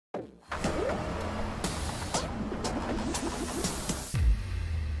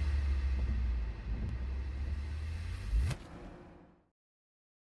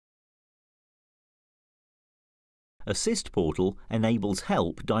Assist Portal enables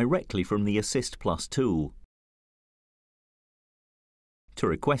help directly from the AssistPlus tool. To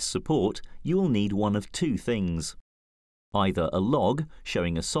request support, you will need one of two things: either a log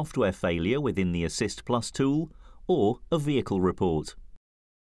showing a software failure within the AssistPlus tool, or a vehicle report.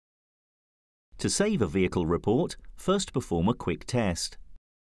 To save a vehicle report, first perform a quick test.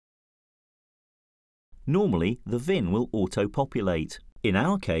 Normally, the VIN will auto-populate. In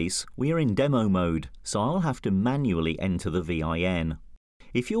our case, we are in demo mode, so I'll have to manually enter the VIN.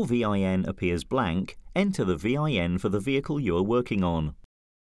 If your VIN appears blank, enter the VIN for the vehicle you are working on.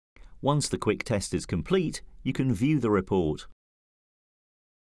 Once the quick test is complete, you can view the report.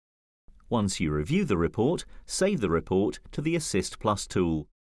 Once you review the report, save the report to the AssistPlus tool.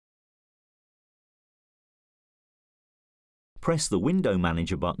 Press the Window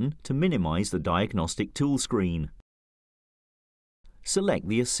Manager button to minimize the diagnostic tool screen. Select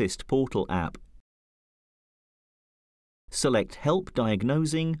the Assist Portal app. Select Help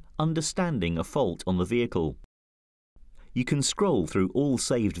Diagnosing, Understanding a fault on the vehicle. You can scroll through all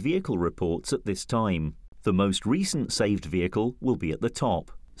saved vehicle reports at this time. The most recent saved vehicle will be at the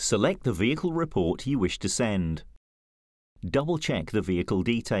top. Select the vehicle report you wish to send. Double-check the vehicle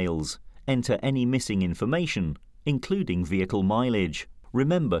details. Enter any missing information, including vehicle mileage.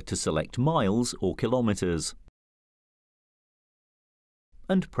 Remember to select miles or kilometers.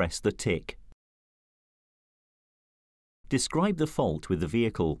 And press the tick. Describe the fault with the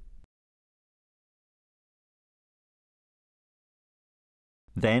vehicle.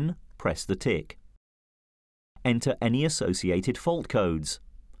 Then press the tick. Enter any associated fault codes.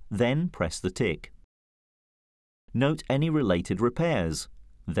 Then press the tick. Note any related repairs.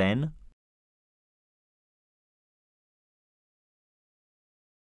 Then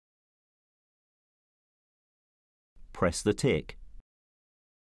press the tick.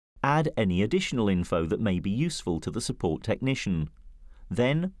 Add any additional info that may be useful to the support technician.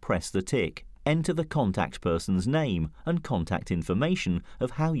 Then press the tick. Enter the contact person's name and contact information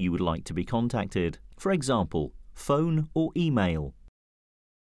of how you would like to be contacted. For example, phone or email.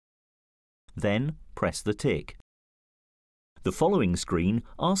 Then press the tick. The following screen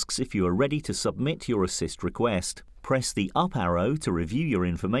asks if you are ready to submit your assist request. Press the up arrow to review your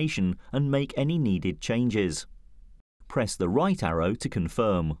information and make any needed changes. Press the right arrow to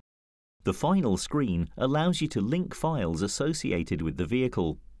confirm. The final screen allows you to link files associated with the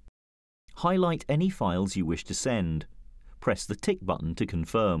vehicle. Highlight any files you wish to send. Press the tick button to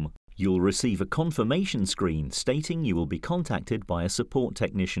confirm. You'll receive a confirmation screen stating you will be contacted by a support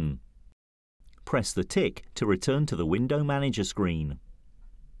technician. Press the tick to return to the Window Manager screen.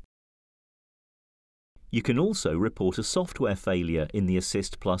 You can also report a software failure in the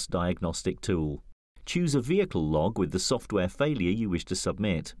AssistPlus diagnostic tool. Choose a vehicle log with the software failure you wish to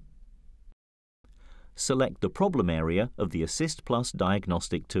submit. Select the problem area of the AssistPlus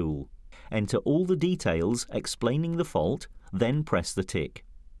diagnostic tool. Enter all the details explaining the fault, then press the tick.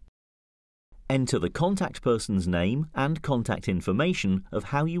 Enter the contact person's name and contact information of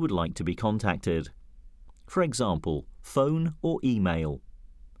how you would like to be contacted. For example, phone or email.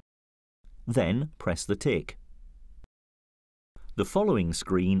 Then press the tick. The following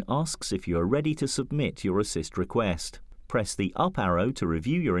screen asks if you are ready to submit your assist request. Press the up arrow to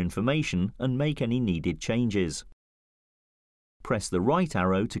review your information and make any needed changes. Press the right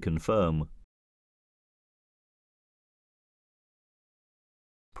arrow to confirm.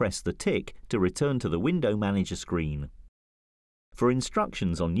 Press the tick to return to the Window Manager screen. For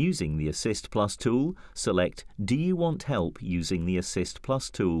instructions on using the AssistPlus tool, select Do you want help using the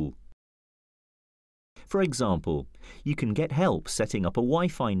AssistPlus tool? For example, you can get help setting up a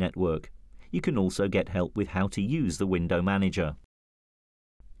Wi-Fi network. You can also get help with how to use the Window Manager.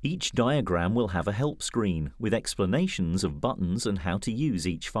 Each diagram will have a help screen with explanations of buttons and how to use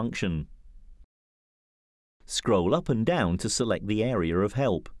each function. Scroll up and down to select the area of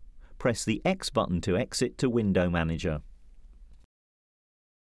help. Press the X button to exit to Window Manager.